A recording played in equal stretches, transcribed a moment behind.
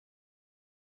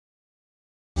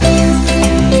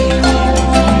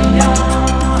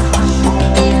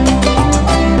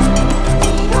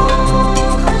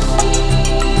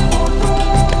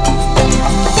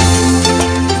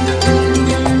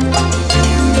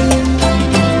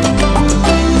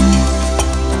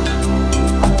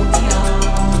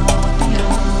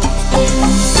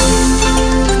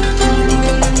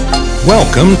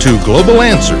Welcome to Global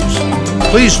Answers.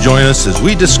 Please join us as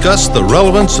we discuss the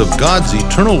relevance of God's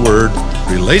eternal word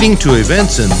relating to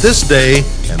events in this day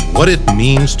and what it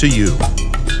means to you.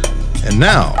 And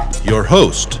now, your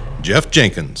host, Jeff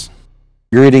Jenkins.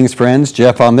 Greetings, friends.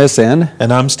 Jeff on this end.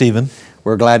 And I'm Stephen.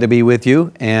 We're glad to be with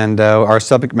you, and our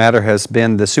subject matter has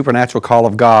been the supernatural call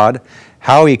of God,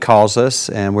 how He calls us,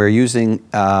 and we're using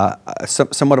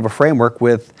somewhat of a framework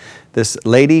with this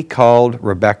lady called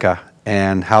Rebecca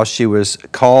and how she was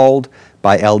called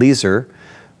by Eliezer,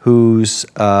 he was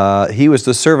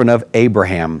the servant of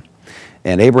Abraham.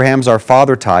 And Abraham's our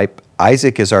father type,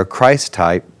 Isaac is our Christ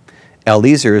type,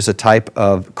 Eliezer is a type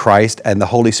of Christ and the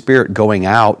Holy Spirit going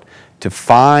out to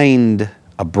find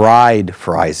a bride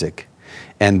for Isaac.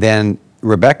 And then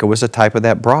Rebecca was a type of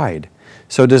that bride.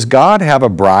 So does God have a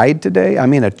bride today? I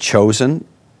mean, a chosen,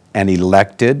 an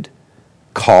elected,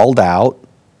 called out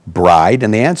bride?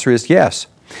 And the answer is yes.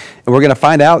 And we're going to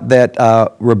find out that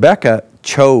Rebecca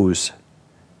chose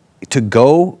to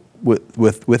go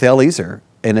with Eliezer,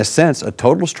 in a sense, a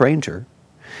total stranger,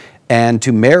 and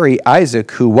to marry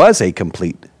Isaac, who was a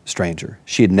complete stranger.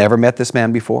 She had never met this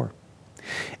man before.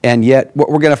 And yet, what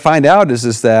we're going to find out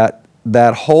is that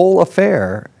whole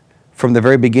affair, from the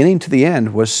very beginning to the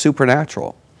end, was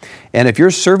supernatural. And if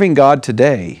you're serving God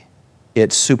today,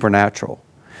 it's supernatural.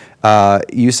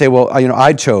 You say, well,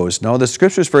 I chose. No, the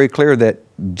Scripture is very clear that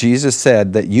Jesus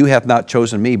said that you have not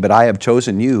chosen me, but I have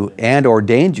chosen you and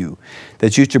ordained you,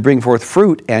 that you should bring forth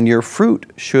fruit, and your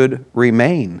fruit should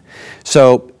remain.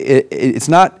 So it's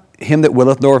not him that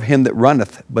willeth, nor of him that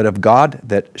runneth, but of God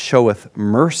that showeth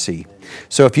mercy.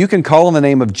 So if you can call on the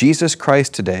name of Jesus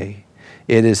Christ today,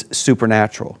 it is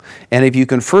supernatural. And if you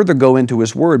can further go into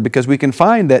His Word, because we can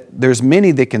find that there's many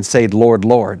that can say, Lord,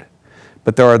 Lord,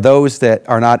 but there are those that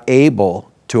are not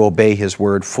able to obey His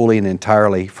Word fully and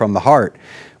entirely from the heart.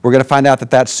 We're going to find out that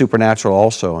that's supernatural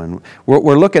also. And what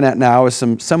we're looking at now is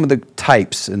some of the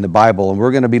types in the Bible, and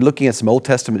we're going to be looking at some Old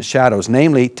Testament shadows.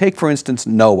 Namely, take for instance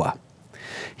Noah.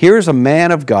 Here's a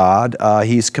man of God.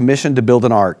 He's commissioned to build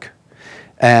an ark.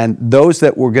 And those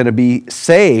that were going to be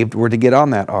saved were to get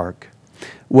on that ark.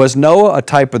 Was Noah a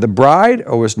type of the bride,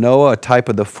 or was Noah a type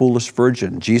of the foolish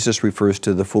virgin? Jesus refers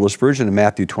to the foolish virgin in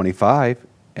Matthew 25,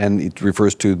 and it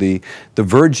refers to the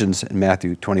virgins in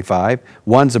Matthew 25.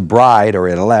 One's a bride or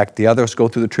an elect, the others go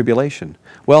through the tribulation.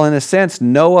 Well, in a sense,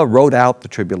 Noah wrote out the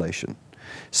tribulation.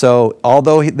 So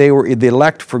although they were the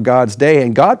elect for God's day,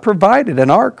 and God provided an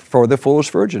ark for the foolish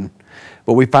virgin,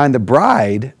 but we find the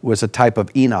bride was a type of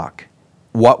Enoch.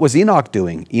 What was Enoch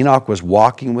doing? Enoch was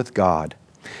walking with God.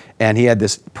 And he had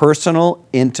this personal,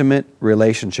 intimate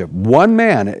relationship. One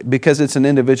man, because it's an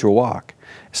individual walk.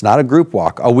 It's not a group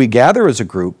walk. We gather as a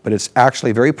group, but it's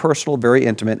actually very personal, very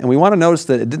intimate. And we want to notice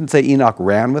that it didn't say Enoch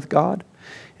ran with God.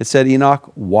 It said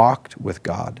Enoch walked with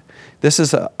God. This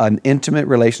is an intimate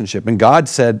relationship. And God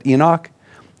said, Enoch,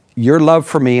 your love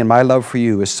for me and my love for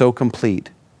you is so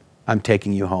complete, I'm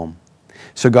taking you home.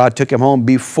 So God took him home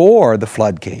before the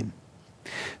flood came.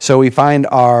 So we find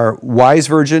our wise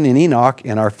virgin in Enoch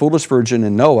and our foolish virgin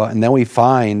in Noah, and then we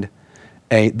find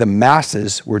the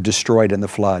masses were destroyed in the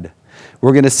flood.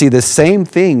 We're going to see the same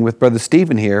thing with Brother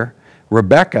Stephen here.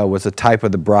 Rebecca was a type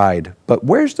of the bride. But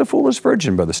where's the foolish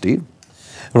virgin, Brother Steve?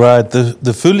 Right.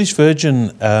 The foolish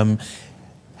virgin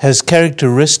has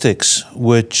characteristics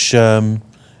which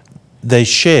they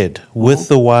shared with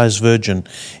the wise virgin.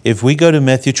 If we go to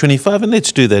Matthew 25, and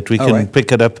let's do that, we can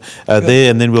pick it up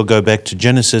there, and then we'll go back to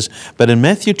Genesis. But in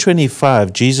Matthew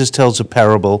 25, Jesus tells a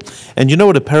parable, and you know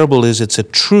what a parable is? It's a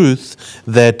truth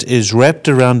that is wrapped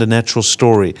around a natural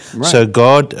story. Right. So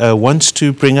God wants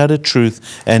to bring out a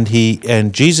truth, and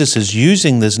Jesus is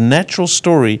using this natural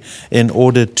story in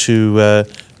order to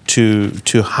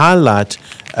highlight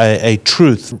a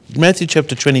truth. Matthew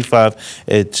chapter 25,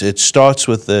 it starts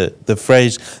with the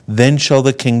phrase, then shall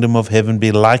the kingdom of heaven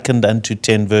be likened unto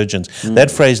 10 virgins.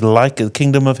 That phrase, like the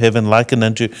kingdom of heaven, likened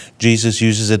unto, Jesus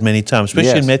uses it many times,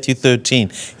 especially in Matthew 13.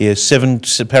 He has 7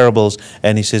 parables,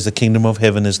 and he says the kingdom of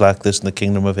heaven is like this, and the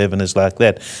kingdom of heaven is like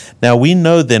that. Now we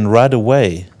know then right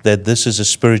away that this is a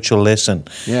spiritual lesson.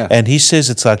 Yeah. And he says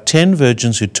it's like 10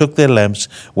 virgins who took their lamps,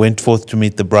 went forth to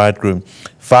meet the bridegroom.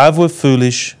 5 were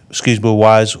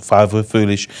wise, 5 were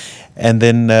foolish. And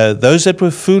then those that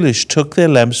were foolish took their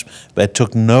lamps, but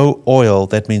took no oil,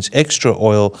 that means extra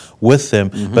oil, with them.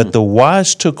 Mm-hmm. But the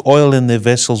wise took oil in their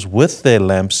vessels with their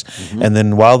lamps. Mm-hmm. And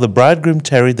then while the bridegroom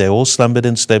tarried, they all slumbered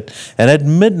and slept. And at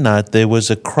midnight there was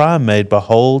a cry made,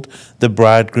 behold, the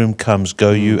bridegroom comes,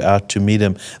 go you out to meet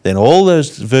him. Then all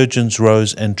those virgins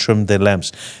rose and trimmed their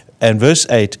lamps. And verse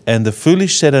 8, and the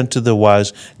foolish said unto the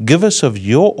wise, give us of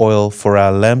your oil, for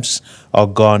our lamps are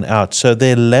gone out. So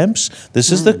their lamps,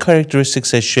 this is the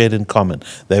characteristics they shared in common.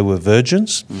 They were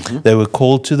virgins. They were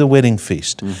called to the wedding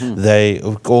feast. They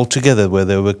all together where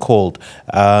they were called.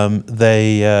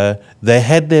 They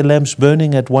had their lamps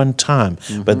burning at one time,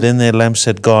 but then their lamps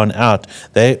had gone out.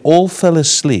 They all fell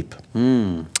asleep.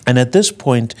 And at this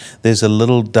point, there's a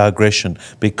little digression,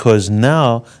 because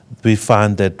now we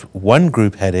find that one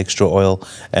group had extra oil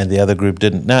and the other group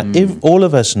didn't. Now, if all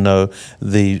of us know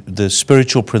the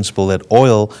spiritual principle that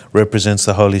oil represents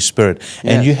the Holy Spirit,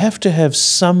 and you have to have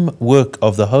some work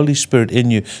of the Holy Spirit in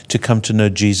you to come to know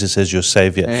Jesus as your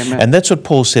Savior. Amen. And that's what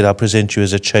Paul said, I'll present you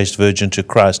as a chaste virgin to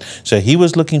Christ. So he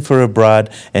was looking for a bride,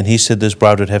 and he said this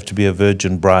bride would have to be a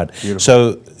virgin bride. Beautiful.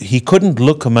 So he couldn't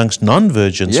look amongst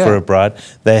non-virgins for a bride.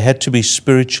 They had to be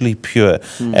spiritually pure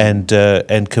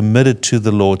and committed to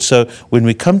the Lord. So when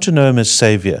we come to know Him as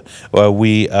Savior,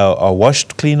 we are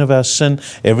washed clean of our sin.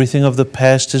 Everything of the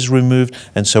past is removed,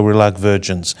 and so we're like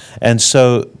virgins. And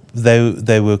so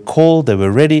they were called, they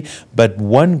were ready, but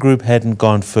one group hadn't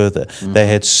gone further. They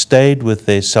had stayed with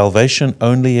their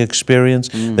salvation-only experience.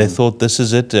 They thought, this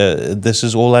is it, this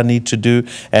is all I need to do,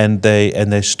 and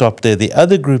they stopped there. The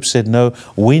other group said, no,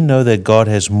 we know that God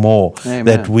has more,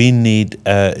 that we need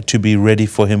to be ready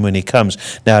for Him when He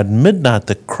comes. Now at midnight,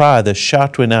 the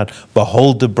shout went out,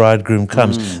 behold, the bridegroom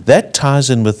comes. That ties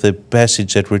in with the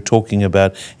passage that we're talking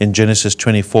about in Genesis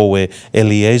 24, where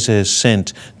Eliezer is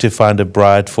sent to find a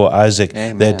bride for Isaac.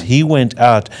 That he went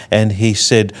out and he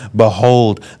said,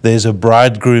 behold, there's a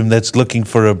bridegroom that's looking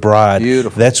for a bride.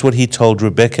 Beautiful. That's what he told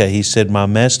Rebekah. He said, my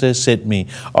master sent me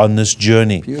on this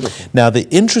journey. Beautiful. Now the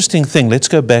interesting thing, let's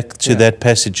go back to that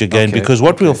passage again, because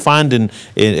what we'll find in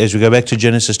as we go back to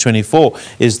Genesis 24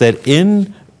 is that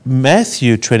in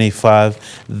Matthew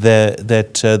 25,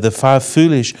 the five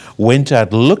foolish went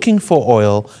out looking for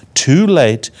oil, too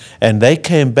late, and they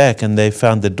came back and they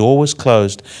found the door was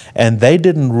closed, and they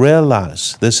didn't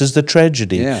realize, this is the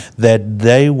tragedy, that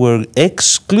they were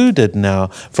excluded now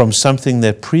from something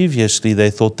that previously they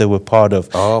thought they were part of.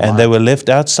 And they were left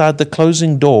outside the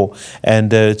closing door.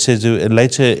 And it says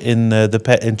later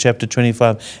in chapter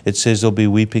 25, it says there'll be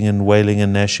weeping and wailing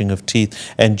and gnashing of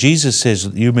teeth. And Jesus says,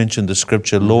 you mentioned the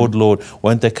scripture, Lord, Lord,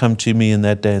 won't they come to me in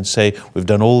that day and say, we've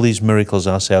done all these miracles?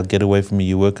 I'll say, I'll get away from me,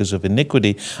 you workers of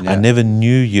iniquity. I never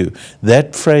knew you.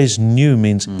 That phrase knew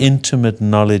means intimate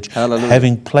knowledge. Hallelujah.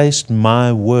 Having placed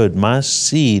my word, my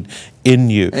seed in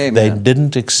you. They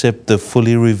didn't accept the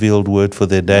fully revealed word for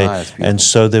their day, and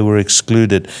so they were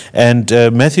excluded. And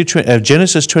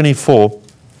Genesis 24,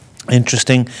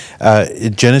 interesting,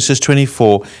 Genesis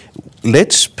 24,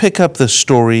 let's pick up the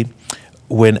story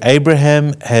when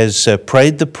Abraham has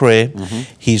prayed the prayer.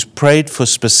 He's prayed for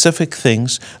specific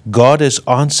things. God has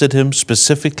answered him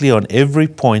specifically on every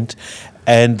point,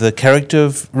 and the character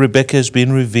of Rebekah has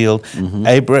been revealed.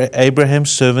 Abraham's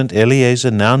servant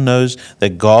Eliezer now knows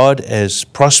that God is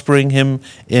prospering him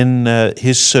in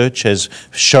his search, has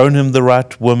shown him the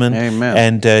right woman,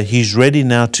 and he's ready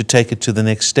now to take it to the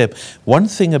next step. One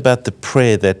thing about the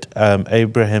prayer that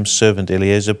Abraham's servant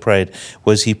Eliezer prayed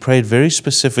was he prayed very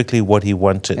specifically what he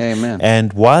wanted.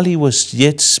 And while he was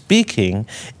yet speaking,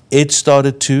 it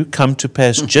started to come to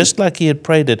pass just like he had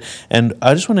prayed it. And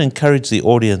I just want to encourage the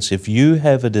audience, if you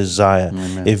have a desire,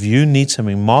 if you need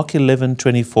something, Mark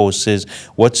 11:24 says,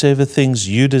 whatsoever things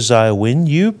you desire when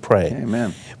you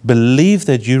pray, believe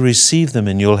that you receive them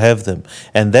and you'll have them.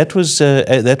 And that was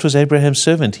Abraham's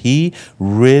servant. He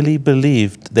really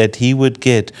believed that he would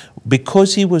get,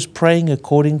 because he was praying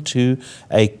according to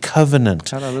a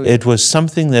covenant. It was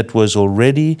something that was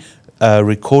already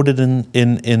recorded in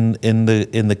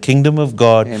the kingdom of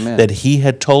God, that he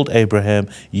had told Abraham,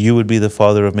 you would be the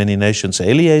father of many nations. So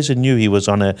Eliezer knew he was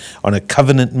on a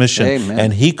covenant mission,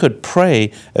 and he could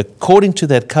pray according to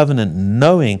that covenant,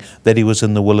 knowing that he was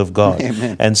in the will of God.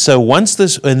 And so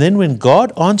then when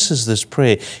God answers this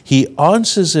prayer, he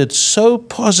answers it so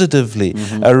positively,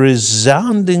 a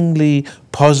resoundingly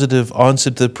positive answer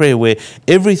to the prayer, where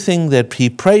everything that he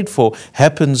prayed for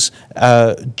happens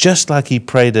just like he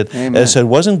prayed it. So it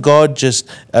wasn't God just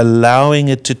allowing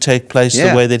it to take place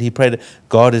the way that he prayed it.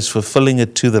 God is fulfilling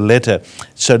it to the letter.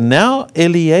 So now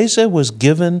Eliezer was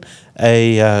given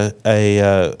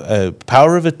a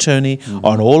power of attorney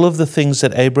on all of the things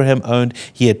that Abraham owned.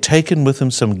 He had taken with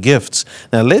him some gifts.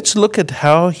 Now let's look at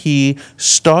how he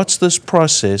starts this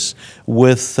process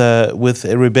with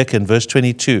Rebekah in verse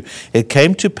 22. It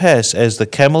came to pass, as the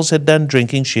camels had done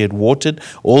drinking, she had watered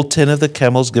all 10 of the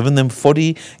camels, given them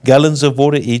 40 gallons of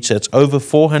water each. That's over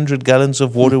 400 gallons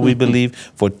of water, we believe,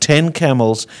 for 10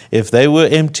 camels. If they were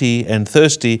empty and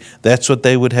thirsty, that's what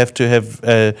they would have to have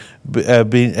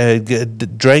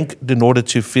drank in order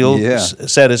to feel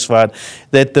satisfied.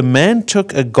 That the man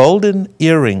took a golden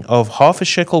earring of half a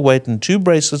shekel weight and 2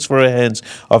 bracelets for her hands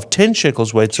of 10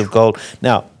 shekels weights of gold.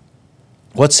 Now,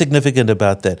 what's significant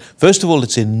about that? First of all,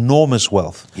 it's enormous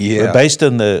wealth. Based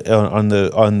on the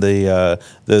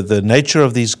nature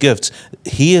of these gifts,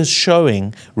 he is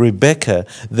showing Rebekah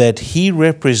that he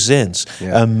represents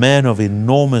a man of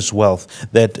enormous wealth,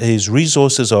 that his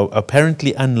resources are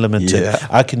apparently unlimited.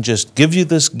 I can just give you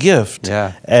this gift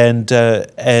and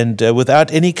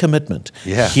without any commitment.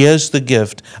 Here's the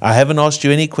gift. I haven't asked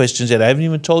you any questions yet. I haven't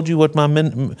even told you what my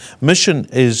mission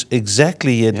is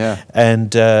exactly yet.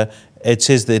 And it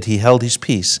says that he held his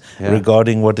peace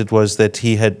regarding what it was that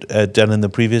he had done in the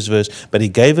previous verse. But he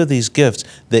gave her these gifts.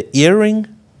 The earring,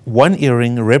 one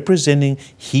earring representing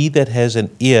he that has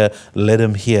an ear, let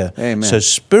him hear. Amen. So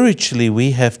spiritually,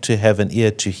 we have to have an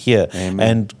ear to hear. Amen.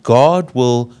 And God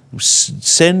will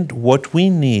send what we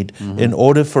need in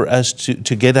order for us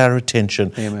to get our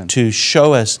attention, to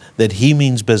show us that he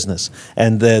means business.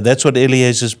 And that's what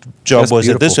Eliezer's job was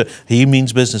at this. He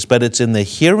means business, but it's in the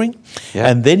hearing.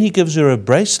 And then he gives her a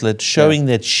bracelet showing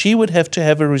that she would have to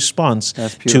have a response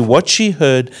to what she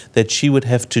heard that she would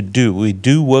have to do. We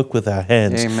do work with our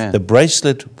hands. Amen. The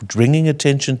bracelet bringing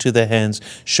attention to the hands,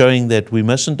 showing that we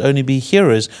mustn't only be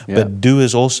hearers, but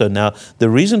doers also. Now, the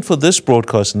reason for this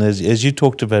broadcast, and as you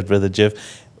talked about, Brother Jeff,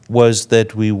 was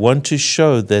that we want to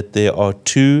show that there are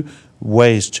 2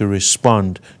 ways to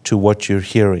respond to what you're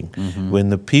hearing.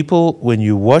 When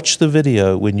you watch the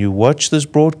video, when you watch this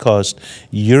broadcast,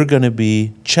 you're going to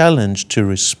be challenged to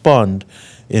respond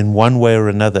in one way or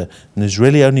another. And there's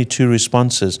really only 2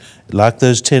 responses, like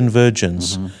those 10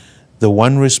 virgins. The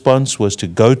one response was to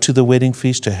go to the wedding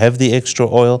feast, to have the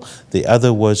extra oil. The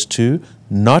other was to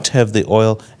not have the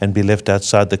oil and be left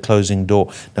outside the closing door.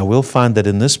 Now we'll find that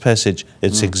in this passage,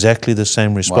 it's exactly the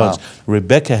same response.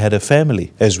 Rebekah had a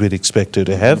family, as we'd expect her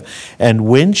to have. And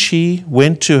when she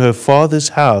went to her father's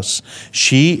house,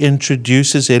 she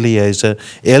introduces Eliezer.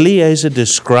 Eliezer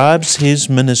describes his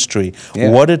ministry,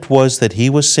 what it was that he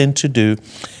was sent to do.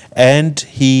 And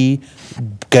he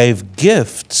gave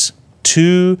gifts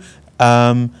to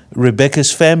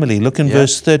Rebekah's family. Look in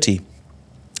verse 30.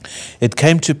 It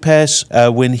came to pass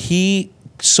when he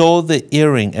saw the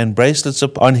earring and bracelets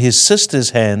on his sister's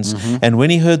hands, and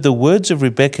when he heard the words of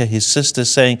Rebekah, his sister,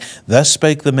 saying, "Thus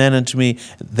spake the man unto me,"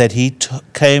 that he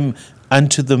came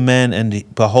unto the man, and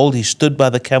behold, he stood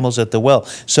by the camels at the well.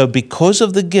 So because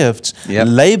of the gifts,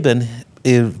 Laban,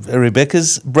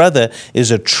 Rebekah's brother, is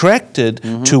attracted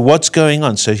to what's going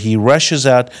on. So he rushes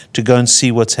out to go and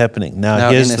see what's happening.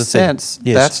 Now here's in the a sense,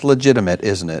 thing. that's legitimate,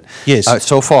 isn't it? Yes.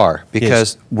 So far,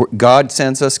 because God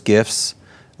sends us gifts.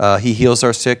 He heals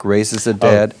our sick, raises the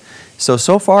dead.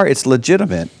 So far, it's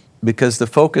legitimate, because the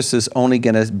focus is only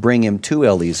going to bring him to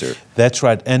Eliezer. That's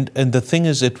right. And the thing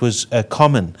is, it was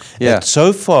common. That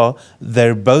so far,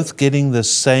 they're both getting the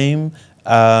same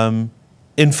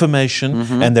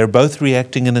information, and they're both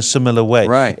reacting in a similar way.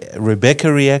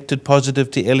 Rebekah reacted positive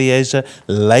to Eliezer.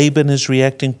 Laban is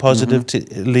reacting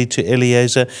positively to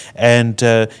Eliezer, and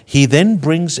he then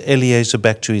brings Eliezer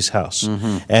back to his house,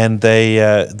 and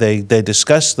they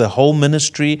discuss the whole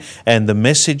ministry and the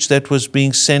message that was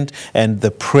being sent and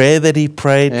the prayer that he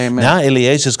prayed. Now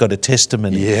Eliezer's got a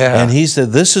testimony, and he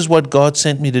said, "This is what God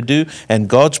sent me to do, and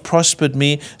God's prospered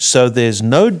me." So there's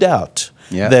no doubt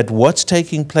that what's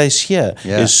taking place here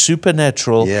is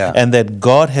supernatural, and that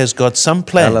God has got some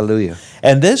plan. Hallelujah.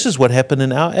 And this is what happened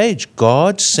in our age.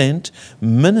 God sent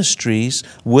ministries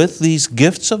with these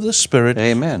gifts of the Spirit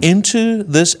into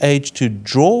this age to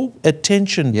draw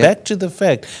attention back to the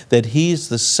fact that He is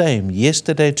the same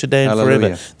yesterday, today, and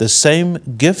forever. The same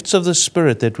gifts of the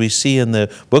Spirit that we see in the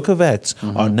book of Acts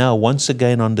are now once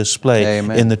again on display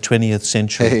in the 20th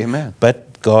century. But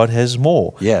God has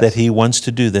more that He wants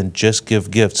to do than just give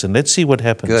gifts. And let's see what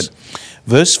happens.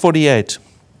 Verse 48.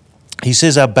 He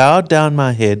says, "I bowed down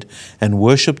my head and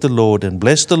worshipped the Lord and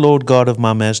blessed the Lord God of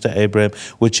my master Abraham,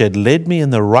 which had led me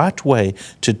in the right way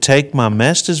to take my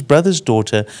master's brother's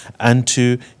daughter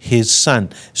unto his son."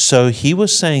 So he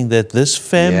was saying that this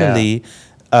family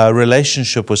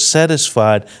relationship was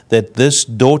satisfied, that this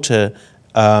daughter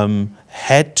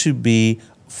had to be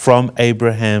from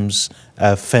Abraham's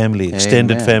family,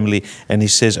 extended Amen. family. And he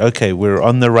says, okay, we're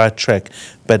on the right track.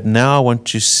 But now I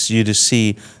want you to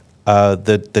see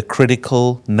the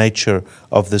critical nature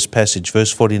of this passage,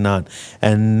 verse 49.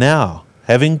 And now,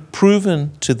 having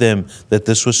proven to them that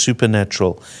this was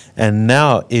supernatural, and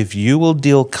now if you will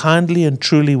deal kindly and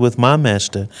truly with my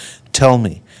master, tell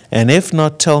me. And if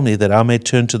not, tell me that I may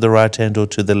turn to the right hand or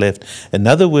to the left. In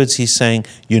other words, he's saying,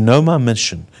 you know my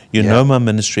mission. You know my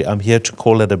ministry. I'm here to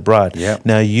call it a bride. Yep.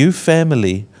 Now, you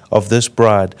family of this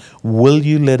bride, will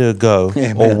you let her go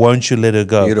Amen. or won't you let her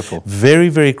go? Beautiful. Very,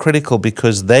 very critical,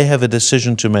 because they have a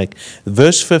decision to make.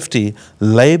 Verse 50,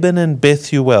 Laban and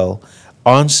Bethuel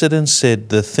answered and said,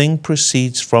 the thing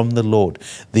proceeds from the Lord.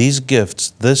 These gifts,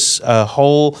 this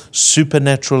whole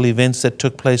supernatural events that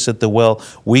took place at the well,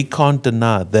 we can't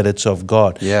deny that it's of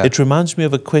God. Yeah. It reminds me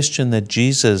of a question that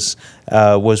Jesus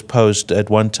was posed at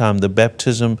one time, the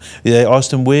baptism. They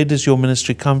asked him, where does your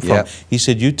ministry come from? Yeah. He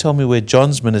said, you tell me where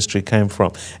John's ministry came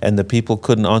from. And the people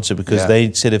couldn't answer, because Yeah.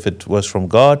 they said if it was from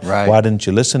God, Right. why didn't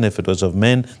you listen? If it was of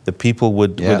men, the people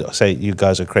would say, you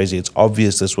guys are crazy. It's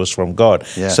obvious this was from God.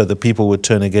 Yeah. So the people would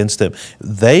turn against them.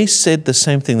 They said the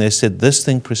same thing. They said, this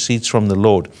thing proceeds from the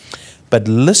Lord. But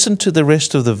listen to the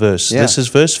rest of the verse. Yeah. This is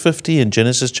verse 50 in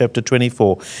Genesis chapter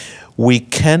 24. We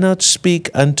cannot speak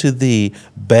unto thee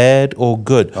bad or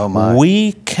good. Oh my.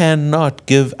 We cannot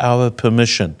give our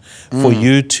permission for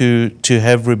you to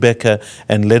have Rebekah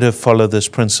and let her follow this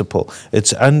principle.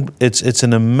 It's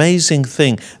an amazing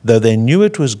thing. Though they knew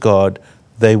it was God,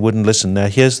 they wouldn't listen. Now,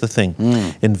 here's the thing.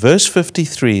 In verse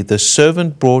 53, the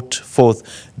servant brought forth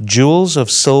jewels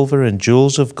of silver and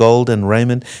jewels of gold and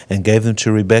raiment and gave them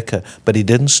to Rebekah. But he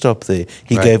didn't stop there.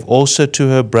 He Right. gave also to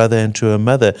her brother and to her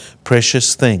mother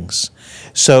precious things.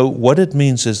 So what it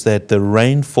means is that the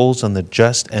rain falls on the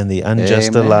just and the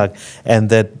unjust Amen. alike, and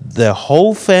that the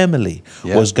whole family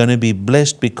Yeah. was going to be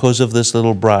blessed because of this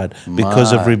little bride,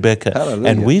 because of My. Rebekah. Hallelujah.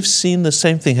 And we've seen the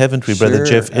same thing, haven't we, Brother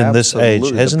Sure, Jeff, in this age?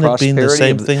 absolutely. Hasn't it been the prosperity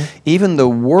same of thing? Even the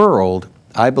world,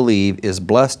 I believe, is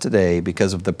blessed today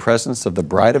because of the presence of the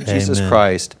bride of Jesus Amen.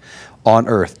 Christ on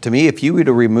earth. To me, if you were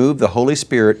to remove the Holy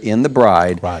Spirit in the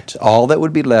bride, Right. all that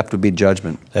would be left would be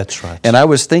judgment. That's right. And I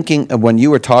was thinking of when you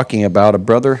were talking about a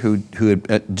brother who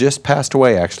had just passed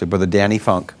away, actually, Brother Danny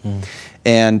Funk.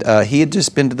 And he had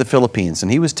just been to the Philippines,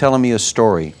 and he was telling me a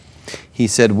story. He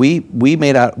said, we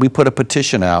put a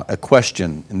petition out, a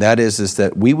question, and that is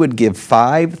that we would give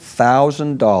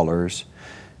 $5,000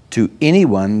 to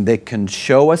anyone that can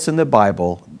show us in the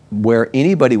Bible where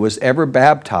anybody was ever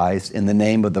baptized in the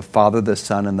name of the Father, the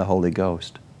Son, and the Holy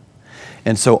Ghost.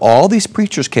 And so all these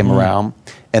preachers came around,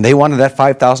 and they wanted that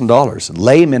 $5,000.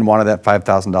 Laymen wanted that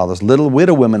 $5,000. Little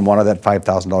widow women wanted that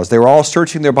 $5,000. They were all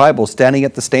searching their Bibles, standing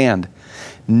at the stand.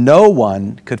 No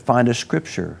one could find a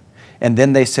scripture. And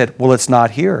then they said, well, it's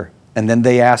not here. And then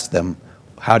they asked them,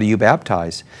 how do you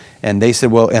baptize? And they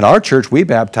said, well, in our church, we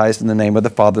baptize in the name of the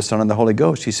Father, Son, and the Holy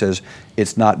Ghost. He says,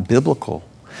 it's not biblical.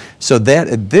 So that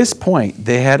at this point,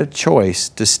 they had a choice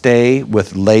to stay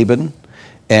with Laban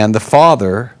and the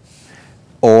father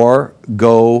or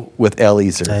go with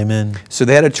Eliezer. Amen. So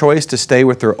they had a choice to stay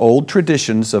with their old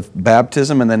traditions of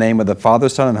baptism in the name of the Father,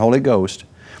 Son, and Holy Ghost,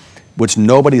 which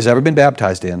nobody's ever been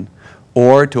baptized in,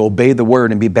 or to obey the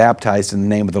Word and be baptized in the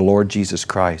name of the Lord Jesus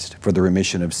Christ for the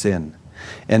remission of sin.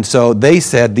 And so they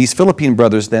said, these Philippine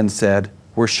brothers then said,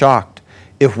 we're shocked.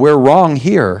 If we're wrong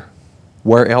here,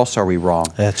 where else are we wrong?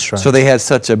 That's right. So they had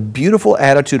such a beautiful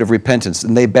attitude of repentance,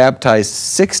 and they baptized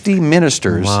 60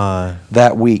 ministers My.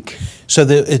 that week. So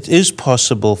it is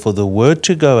possible for the word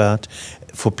to go out,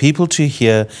 for people to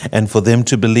hear, and for them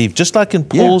to believe. Just like in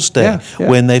Paul's day, yeah.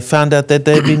 when they found out that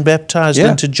they'd been baptized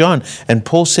Yeah. into John. And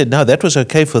Paul said, no, that was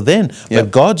okay for then. Yep.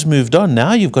 But God's moved on.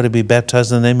 Now you've got to be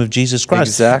baptized in the name of Jesus Christ.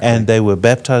 Exactly. And they were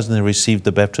baptized and they received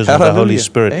the baptism of the Holy Hallelujah.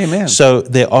 Spirit. Amen. So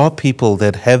there are people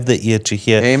that have the ear to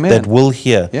hear, Amen. that will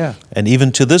hear. Yeah. And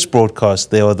even to this broadcast,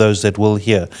 there are those that will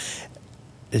hear.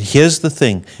 Here's the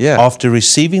thing. Yeah. After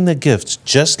receiving the gifts,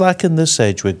 just like in this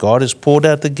age where God has poured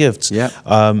out the gifts, Yeah.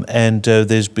 and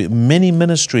there's many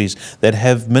ministries that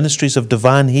have ministries of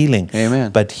divine healing.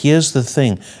 Amen. But here's the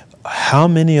thing. How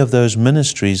many of those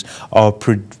ministries are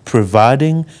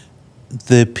providing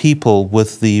the people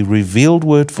with the revealed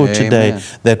word for today Amen.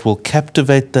 that will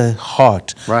captivate the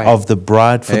heart Right. of the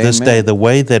bride for this Amen. day, the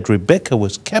way that Rebekah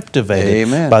was captivated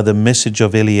Amen. by the message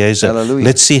of Eliezer. Hallelujah.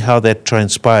 Let's see how that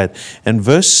transpired. In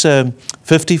verse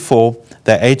 54,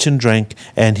 they ate and drank,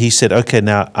 and he said, okay,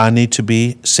 now I need to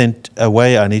be sent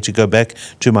away. I need to go back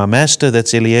to my master.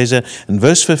 That's Eliezer. In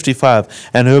verse 55,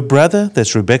 and her brother,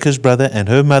 that's Rebekah's brother, and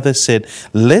her mother said,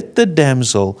 let the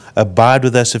damsel abide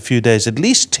with us a few days, at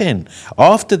least 10.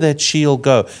 After that, she'll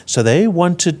go. So they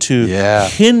wanted to Yeah.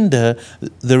 hinder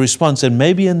the response. And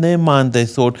maybe in their mind, they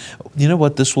thought, you know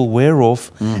what, this will wear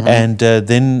off. And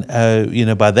then,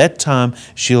 by that time,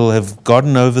 she'll have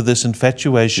gotten over this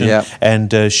infatuation, Yeah.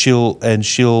 and she'll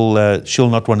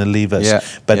not want to leave us. Yeah,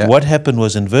 But yeah. what happened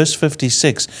was in verse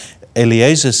 56,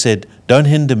 Eliezer said, don't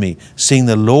hinder me, seeing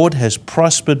the Lord has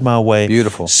prospered my way.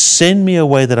 Beautiful. Send me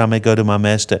away that I may go to my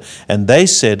master. And they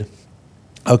said,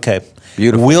 okay,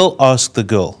 Beautiful. we'll ask the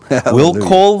girl. We'll Hallelujah.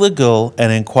 call the girl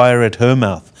and inquire at her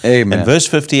mouth. Amen. And verse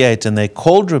 58, and they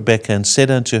called Rebekah and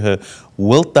said unto her,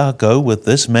 wilt thou go with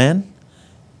this man?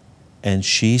 And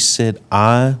she said,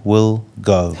 I will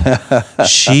go.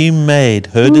 She made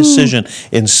her decision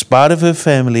in spite of her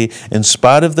family, in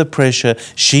spite of the pressure.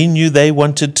 She knew they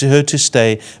wanted her to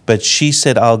stay, but she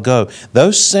said, I'll go.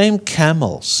 Those same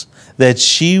camels that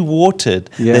she watered,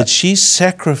 Yeah. that she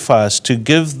sacrificed to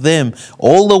give them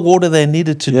all the water they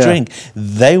needed to Yeah. drink,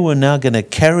 they were now going to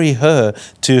carry her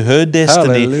to her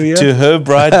destiny, Hallelujah. to her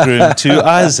bridegroom, to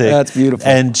Isaac. That's beautiful.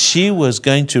 And she was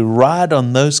going to ride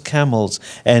on those camels,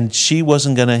 and she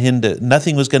wasn't going to hinder,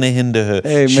 nothing was going to hinder her.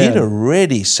 Amen. She'd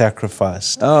already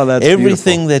sacrificed Oh, that's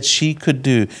everything beautiful. that she could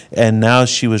do, and now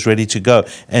she was ready to go.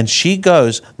 And she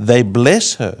goes, they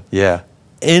bless her. Yeah.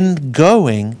 In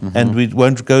going, Mm-hmm. and we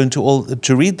won't go into all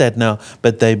to read that now,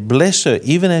 but they bless her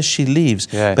even as she leaves.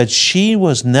 Yeah. But she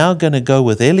was now going to go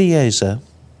with Eliezer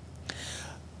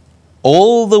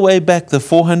all the way back the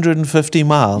 450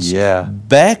 miles, Yeah.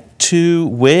 back to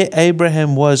where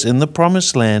Abraham was in the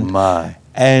promised land. My.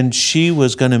 And she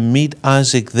was going to meet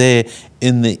Isaac there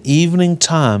in the evening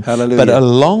time. Hallelujah. But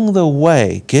along the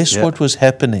way, guess Yeah. what was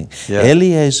happening? Yeah.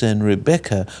 Eliezer and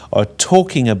Rebekah are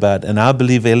talking about, and I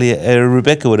believe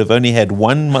Rebekah would have only had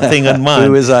one thing in mind.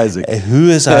 Who is Isaac? Who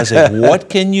is Isaac? What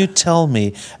can you tell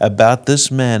me about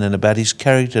this man and about his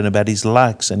character and about his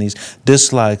likes and his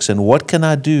dislikes? And what can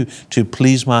I do to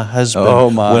please my husband Oh,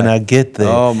 my. when I get there?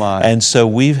 Oh, my. And so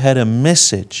we've had a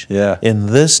message Yeah. in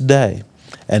this day,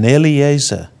 and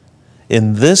Eliezer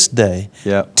in this day,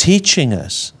 Yeah. teaching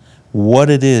us what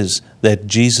it is that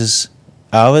Jesus,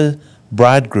 our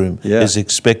bridegroom, Yeah. is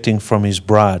expecting from his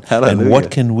bride. Hallelujah. And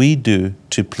what can we do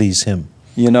to please him?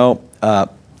 You know,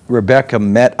 Rebekah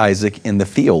met Isaac in the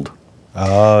field.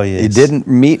 Oh, yes. He didn't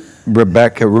meet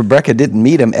Rebekah. Rebekah didn't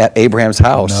meet him at Abraham's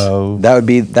house. No. That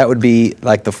would be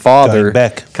like the father Going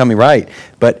back. coming right.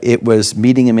 But it was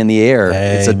meeting him in the air.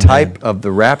 It's a Amen. type of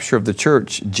the rapture of the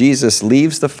church. Jesus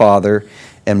leaves the Father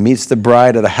and meets the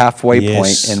bride at a halfway Yes.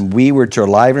 point, and we were to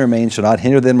alive and remain shall not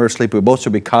hinder them or sleep. We both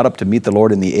shall be caught up to meet the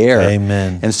Lord in the air.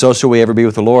 Amen. And so shall we ever be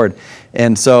with the Lord.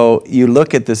 And so you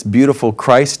look at this beautiful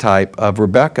Christ type of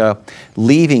Rebekah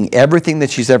leaving everything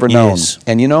that she's ever known. Yes.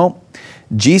 And you know,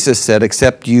 Jesus said,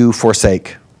 except you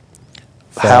forsake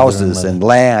Father houses and and mother.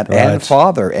 land and Right.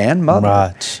 father and mother.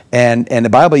 Right. And the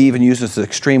Bible even uses the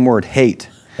extreme word hate.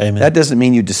 Amen. That doesn't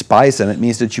mean you despise them. It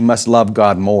means that you must love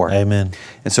God more. Amen.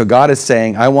 And so God is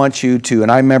saying, I want you to,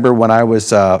 and I remember when I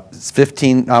was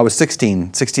 16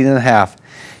 and a half,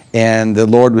 and the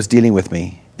Lord was dealing with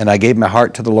me. And I gave my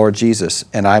heart to the Lord Jesus.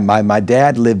 And my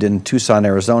dad lived in Tucson,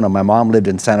 Arizona. My mom lived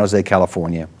in San Jose,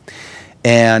 California.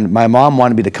 And my mom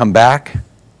wanted me to come back,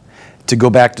 to go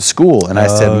back to school. And I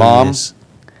said, Oh, Mom, yes.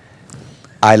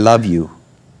 I love you,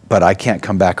 but I can't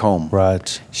come back home.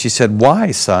 Right. She said,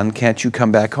 why, son, can't you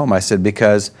come back home? I said,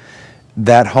 because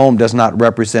that home does not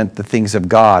represent the things of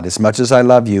God. As much as I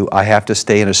love you, I have to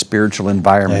stay in a spiritual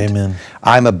environment. Amen.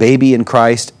 I'm a baby in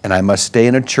Christ, and I must stay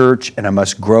in a church, and I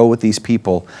must grow with these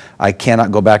people. I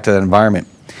cannot go back to that environment.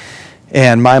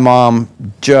 And my mom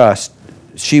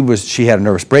she had a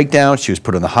nervous breakdown. She was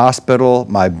put in the hospital.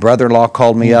 My brother-in-law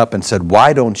called me up and said,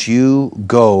 why don't you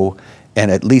go and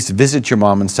at least visit your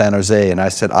mom in San Jose? And I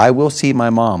said, I will see my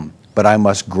mom, but I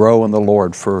must grow in the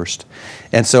Lord first.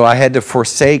 And so I had to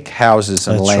forsake houses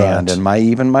and That's land, right. and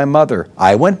even my mother.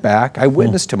 I went back. I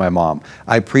witnessed to my mom.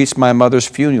 I preached my mother's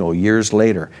funeral years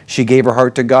later. She gave her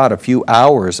heart to God a few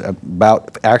hours, I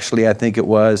think it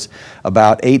was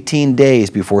about 18 days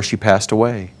before she passed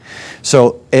away.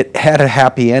 So it had a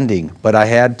happy ending, but I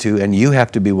had to, and you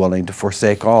have to be willing to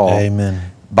forsake all.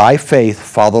 Amen. By faith,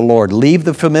 follow the Lord. Leave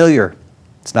the familiar.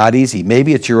 It's not easy.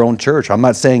 Maybe it's your own church. I'm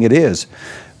not saying it is.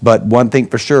 But one thing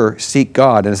for sure, seek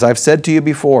God. And as I've said to you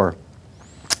before,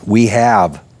 we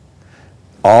have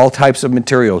all types of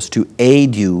materials to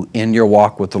aid you in your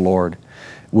walk with the Lord.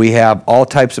 We have all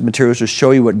types of materials to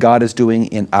show you what God is doing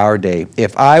in our day.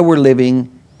 If I were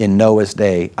living in Noah's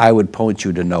day, I would point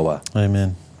you to Noah.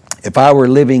 Amen. If I were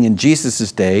living in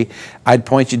Jesus' day, I'd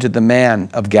point you to the man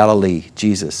of Galilee,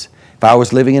 Jesus. If I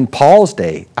was living in Paul's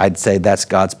day, I'd say that's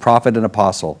God's prophet and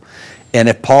apostle. And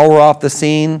if Paul were off the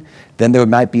scene, then there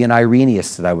might be an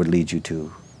Irenaeus that I would lead you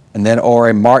to. And then, or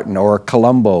a Martin or a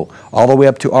Columbo, all the way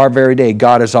up to our very day.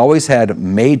 God has always had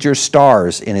major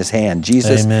stars in his hand.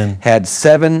 Jesus Amen. had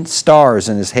 7 stars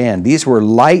in his hand. These were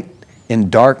light in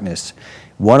darkness.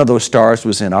 One of those stars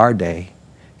was in our day.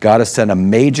 God has sent a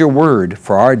major word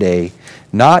for our day,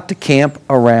 not to camp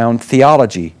around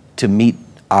theology, to meet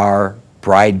our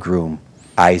bridegroom,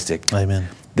 Isaac. Amen.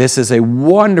 This is a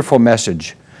wonderful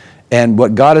message. And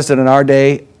what God has done in our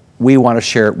day, we want to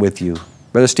share it with you.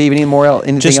 Brother Steve,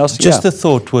 anything else? Just the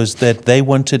thought was that they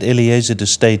wanted Eliezer to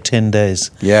stay 10 days.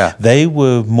 Yeah. They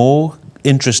were more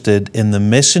interested in the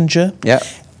messenger, Yeah.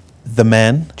 the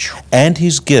man, and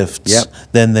his gifts Yep.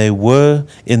 than they were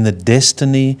in the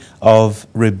destiny of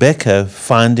Rebekah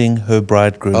finding her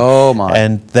bridegroom. Oh, my.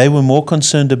 And they were more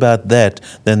concerned about that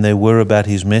than they were about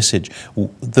his message.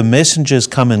 The messenger's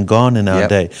come and gone in our Yep.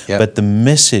 day, Yep. but the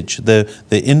message, the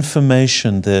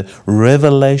information, the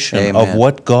revelation Amen. of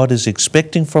what God is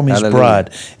expecting from his Hallelujah. bride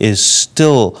is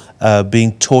still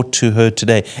being taught to her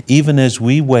today, even as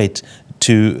we wait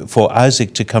for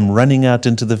Isaac to come running out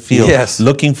into the field, Yes.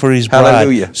 looking for his bride.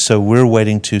 Hallelujah. So we're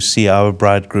waiting to see our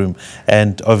bridegroom.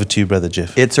 And over to you, Brother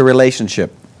Jeff. It's a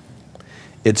relationship.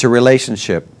 It's a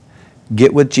relationship.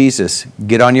 Get with Jesus.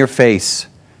 Get on your face.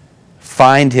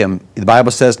 Find him. The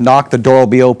Bible says, knock, the door will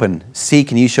be open. Seek,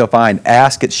 and you shall find.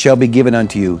 Ask, it shall be given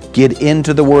unto you. Get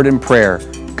into the word in prayer.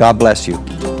 God bless you.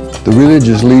 The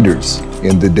religious leaders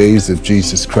in the days of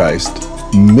Jesus Christ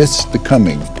missed the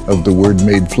coming of the Word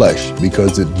made flesh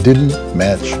because it didn't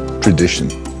match tradition.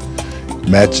 It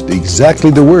matched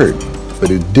exactly the Word,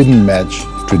 but it didn't match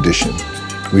tradition.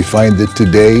 We find that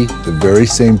today the very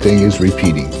same thing is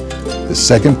repeating. The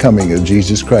second coming of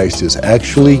Jesus Christ is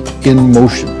actually in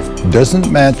motion. It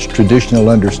doesn't match traditional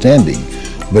understanding,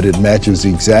 but it matches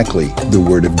exactly the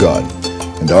Word of God.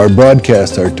 And our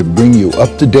broadcasts are to bring you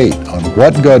up to date on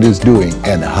what God is doing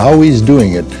and how He's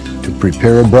doing it to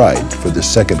prepare a bride for the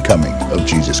second coming of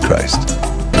Jesus Christ.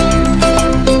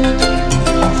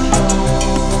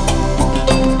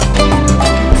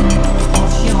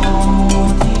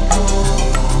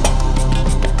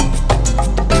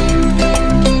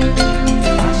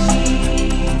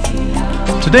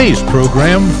 Today's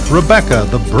program, Rebecca,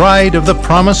 the Bride of the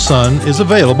Promised Son, is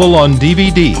available on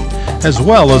DVD, as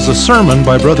well as a sermon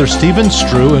by Brother Stephen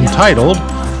Strew entitled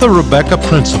The Rebecca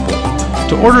Principle.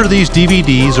 To order these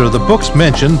DVDs or the books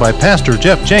mentioned by Pastor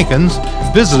Jeff Jenkins,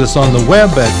 visit us on the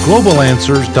web at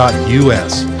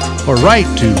globalanswers.us or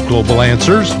write to Global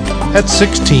Answers at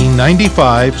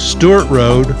 1695 Stewart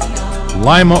Road,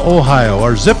 Lima, Ohio.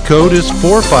 Our zip code is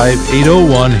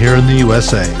 45801 here in the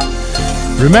USA.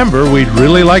 Remember, we'd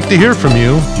really like to hear from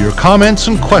you. Your comments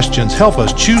and questions help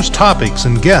us choose topics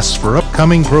and guests for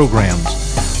upcoming programs.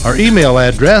 Our email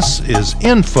address is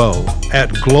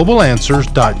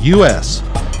info@globalanswers.us.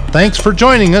 Thanks for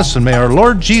joining us, and may our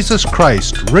Lord Jesus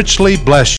Christ richly bless you.